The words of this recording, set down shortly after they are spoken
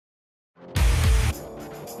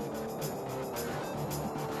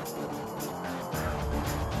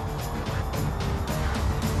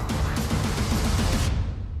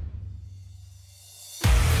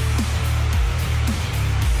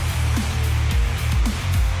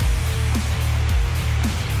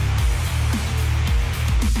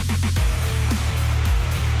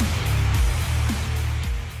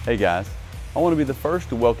Hey guys, I want to be the first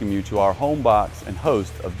to welcome you to our home box and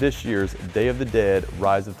host of this year's Day of the Dead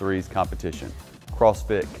Rise of 3's competition,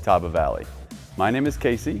 CrossFit Catawba Valley. My name is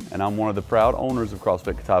Casey and I'm one of the proud owners of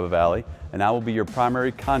CrossFit Catawba Valley, and I will be your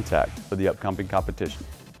primary contact for the upcoming competition.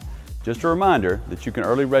 Just a reminder that you can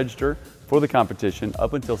early register for the competition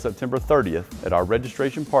up until September 30th at our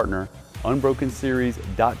registration partner,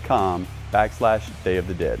 unbrokenseries.com/Day of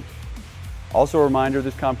the Dead. Also a reminder,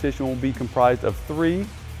 this competition will be comprised of 3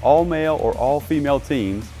 all-male or all-female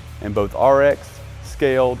teams in both RX,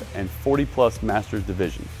 scaled, and 40+ masters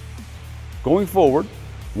divisions. Going forward,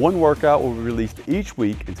 one workout will be released each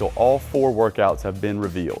week until all 4 workouts have been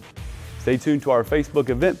revealed. Stay tuned to our Facebook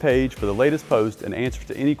event page for the latest post and answers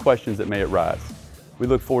to any questions that may arise. We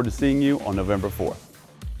look forward to seeing you on November 4th.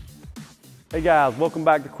 Hey guys, welcome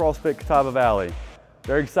back to CrossFit Catawba Valley.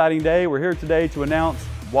 Very exciting day. We're here today to announce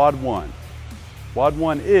WOD 1. WOD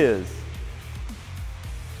 1 is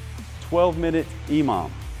 12-minute EMOM.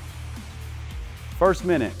 First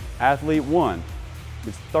minute, athlete 1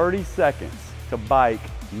 is 30 seconds to bike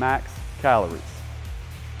max calories.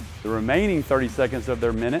 The remaining 30 seconds of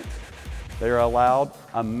their minute, they are allowed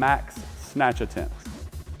a max snatch attempt.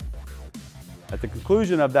 At the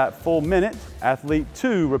conclusion of that full minute, athlete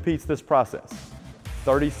 2 repeats this process.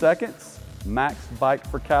 30 seconds, max bike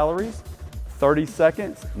for calories, 30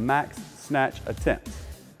 seconds, max snatch attempts.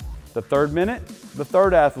 The third minute, the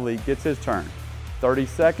third athlete gets his turn. 30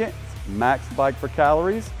 seconds, max bike for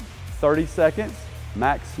calories, 30 seconds,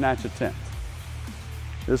 max snatch attempt.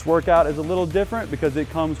 This workout is a little different because it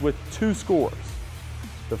comes with 2 scores.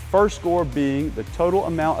 The first score being the total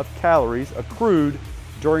amount of calories accrued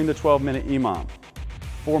during the 12-minute EMOM,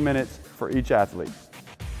 4 minutes for each athlete.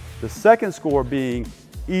 The second score being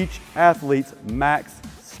each athlete's max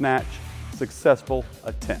snatch successful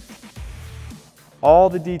attempt.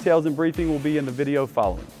 All the details and briefing will be in the video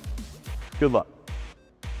following. Good luck.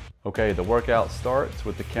 Okay, the workout starts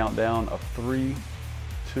with the countdown of 3,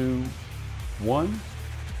 2, 1.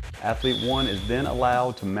 Athlete 1 is then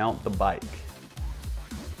allowed to mount the bike.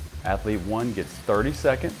 Athlete 1 gets 30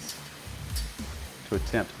 seconds to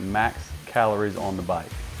attempt max calories on the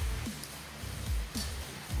bike.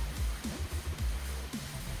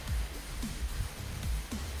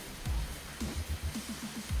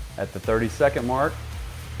 At the 30-second mark,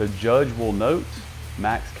 the judge will note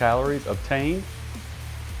max calories obtained.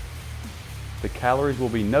 The calories will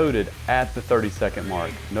be noted at the 30-second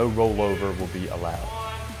mark. No rollover will be allowed.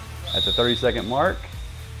 At the 30-second mark,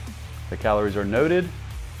 the calories are noted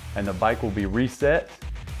and the bike will be reset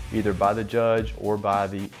either by the judge or by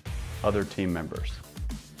the other team members.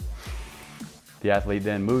 The athlete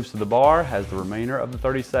then moves to the bar, has the remainder of the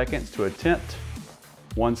 30 seconds to attempt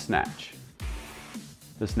 1 snatch.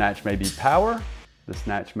 The snatch may be power, the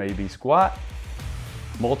snatch may be squat.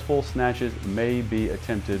 Multiple snatches may be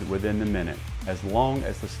attempted within the minute, as long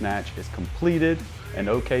as the snatch is completed and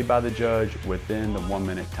okay by the judge within the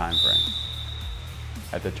 1-minute time frame.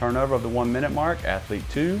 At the turnover of the 1-minute mark, athlete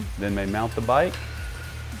 2 then may mount the bike.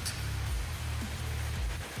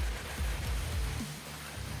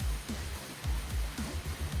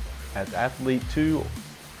 As athlete 2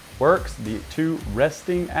 works, the 2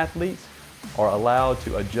 resting athletes are allowed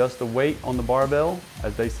to adjust the weight on the barbell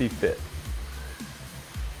as they see fit.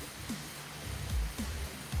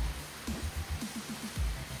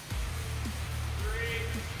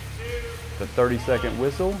 The 30-second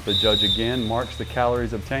whistle, the judge again marks the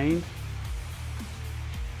calories obtained,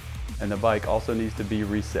 and the bike also needs to be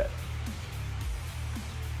reset.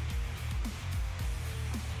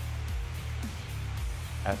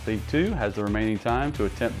 Athlete 2 has the remaining time to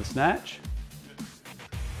attempt the snatch.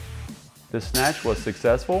 This snatch was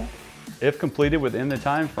successful. If completed within the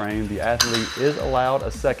time frame, the athlete is allowed a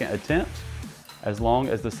second attempt as long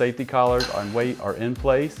as the safety collars and weight are in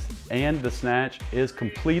place and the snatch is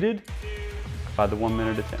completed by the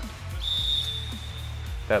 1-minute attempt.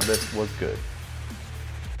 That lift was good.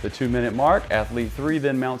 The 2-minute mark, athlete 3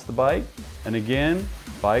 then mounts the bike and again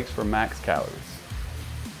bikes for max calories.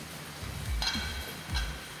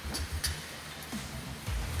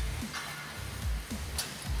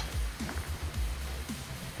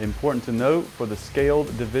 Important to note, for the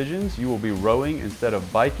scaled divisions, you will be rowing instead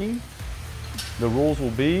of biking. The rules will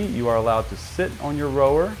be, you are allowed to sit on your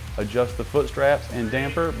rower, adjust the foot straps and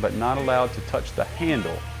damper, but not allowed to touch the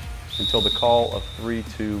handle until the call of 3,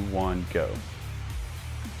 2, 1, go.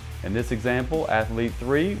 In this example, athlete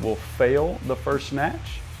 3 will fail the first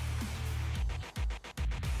snatch.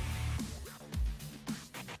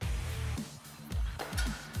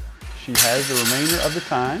 She has the remainder of the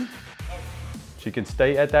time. She can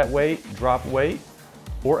stay at that weight, drop weight,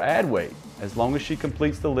 or add weight as long as she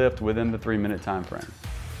completes the lift within the 3-minute time frame.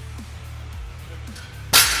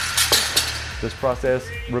 This process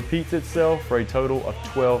repeats itself for a total of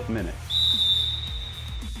 12 minutes.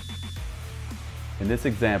 In this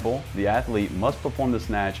example, the athlete must perform the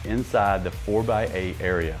snatch inside the 4x8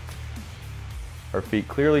 area. Her feet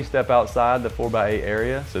clearly step outside the 4x8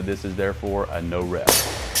 area, so this is therefore a no rep.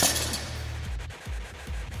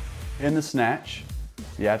 In the snatch,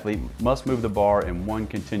 the athlete must move the bar in one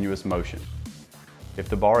continuous motion. If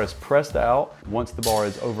the bar is pressed out once the bar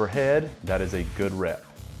is overhead, that is a good rep.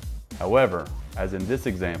 However, as in this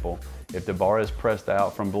example, if the bar is pressed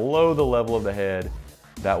out from below the level of the head,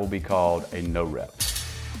 that will be called a no rep.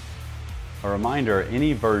 A reminder,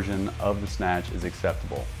 any version of the snatch is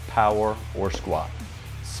acceptable, power or squat.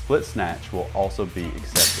 Split snatch will also be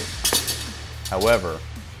accepted. However,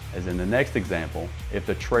 as in the next example, if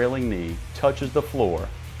the trailing knee touches the floor,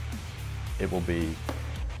 it will be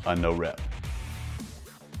a no rep.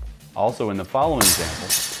 Also in the following example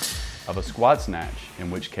of a squat snatch, in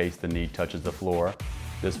which case the knee touches the floor,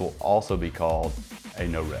 this will also be called a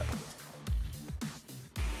no rep.